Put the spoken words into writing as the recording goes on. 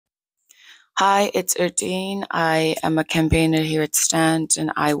Hi, it's Erdine. I am a campaigner here at Stand,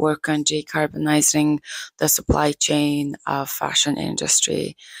 and I work on decarbonizing the supply chain of fashion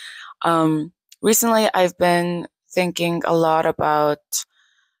industry. Recently, I've been thinking a lot about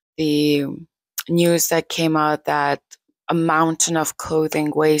the news that came out that a mountain of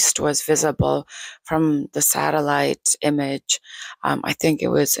clothing waste was visible from the satellite image. I think it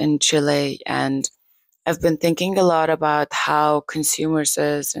was in Chile, and I've been thinking a lot about how consumers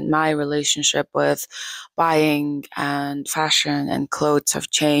is and my relationship with buying and fashion and clothes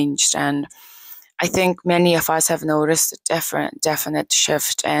have changed. And I think many of us have noticed a definite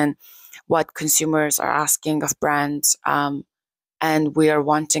shift in what consumers are asking of brands. And we are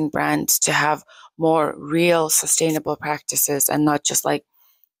wanting brands to have more real sustainable practices and not just like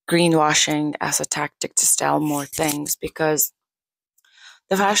greenwashing as a tactic to sell more things, because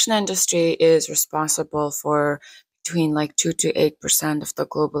the fashion industry is responsible for between like 2 to 8% of the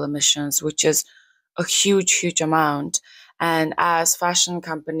global emissions, which is a huge amount. And as fashion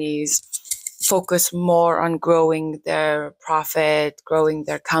companies focus more on growing their profit, growing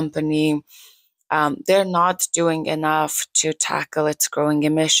their company, they're not doing enough to tackle its growing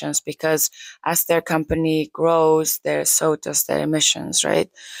emissions, because as their company grows, so does their emissions, right?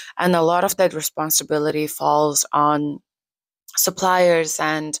 And a lot of that responsibility falls on suppliers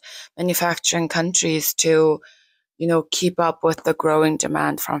and manufacturing countries to keep up with the growing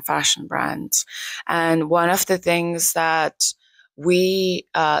demand from fashion brands. And one of the things that we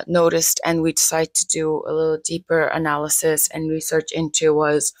noticed and we decided to do a little deeper analysis and research into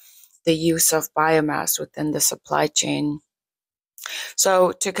was the use of biomass within the supply chain.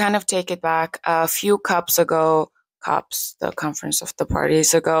 So to kind of take it back, a few COPs, the Conference of the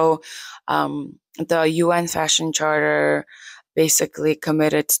Parties ago, the UN Fashion Charter basically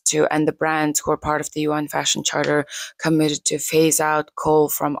committed to, and the brands who are part of the UN Fashion Charter committed to phase out coal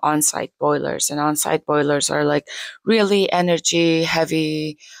from on-site boilers. And on-site boilers are like really energy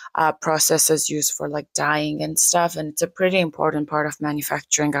heavy processes used for like dyeing and stuff. And it's a pretty important part of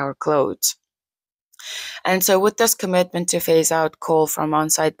manufacturing our clothes. And so with this commitment to phase out coal from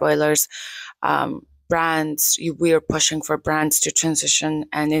on-site boilers, we are pushing for brands to transition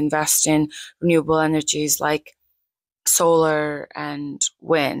and invest in renewable energies like solar and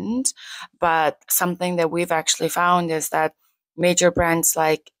wind. But something that we've actually found is that major brands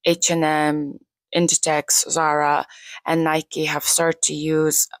like H&M, Inditex, Zara, and Nike have started to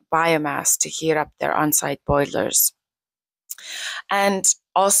use biomass to heat up their on-site boilers. And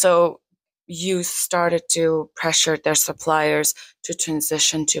also, you started to pressure their suppliers to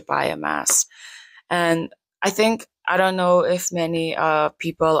transition to biomass. And I don't know if many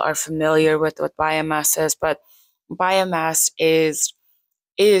people are familiar with what biomass is, but biomass is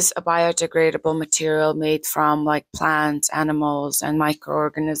a biodegradable material made from like plants, animals, and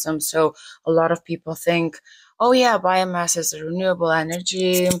microorganisms. So a lot of people think, oh yeah, biomass is a renewable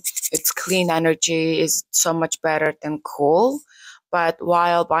energy. It's clean energy, is so much better than coal. But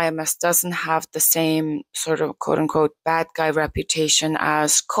while biomass doesn't have the same sort of quote unquote bad guy reputation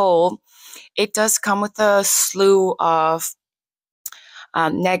as coal, it does come with a slew of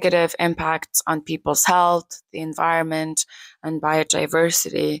negative impacts on people's health, the environment, and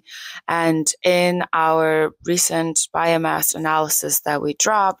biodiversity. And in our recent biomass analysis that we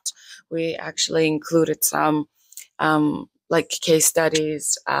dropped, we actually included some like case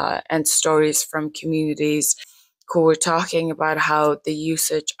studies and stories from communities who were talking about how the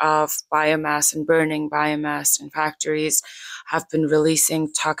usage of biomass and burning biomass in factories have been releasing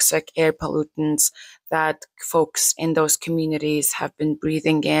toxic air pollutants that folks in those communities have been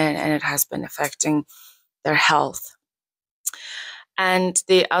breathing in, and it has been affecting their health. And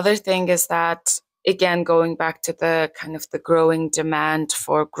the other thing is that, again, going back to the kind of the growing demand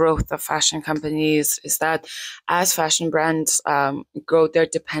for growth of fashion companies, is that as fashion brands grow their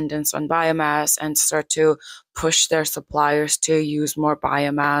dependence on biomass and start to push their suppliers to use more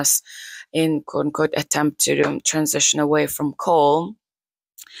biomass in quote unquote attempt to transition away from coal,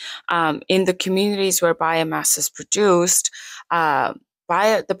 in the communities where biomass is produced,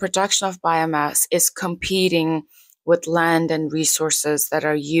 the production of biomass is competing with land and resources that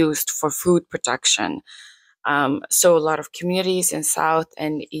are used for food production. So a lot of communities in South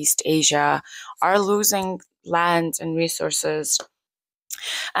and East Asia are losing land and resources.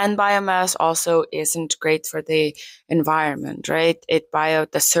 And biomass also isn't great for the environment, right?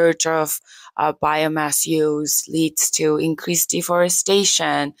 The surge of biomass use leads to increased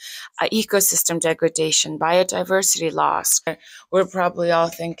deforestation, ecosystem degradation, biodiversity loss. We're probably all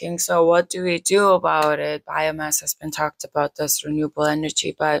thinking, so what do we do about it? Biomass has been talked about as renewable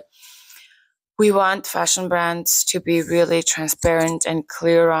energy, but We want fashion brands to be really transparent and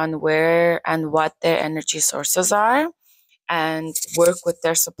clear on where and what their energy sources are, and work with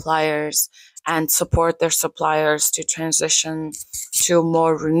their suppliers and support their suppliers to transition to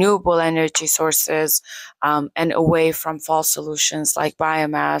more renewable energy sources, and away from false solutions like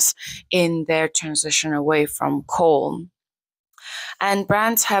biomass in their transition away from coal. And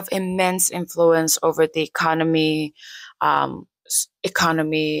brands have immense influence over the um,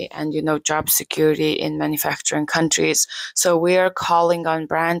 economy and job security in manufacturing countries. So we are calling on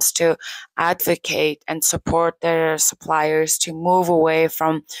brands to advocate and support their suppliers to move away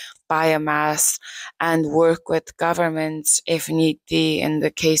from biomass, and work with governments if need be in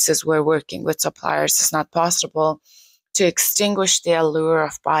the cases where working with suppliers is not possible, to extinguish the allure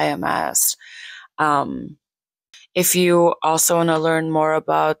of biomass. Um, if you also want to learn more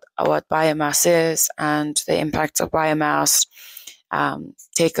about what biomass is and the impacts of biomass,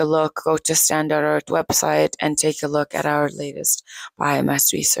 take a look, go to Stand.earth website and take a look at our latest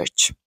biomass research.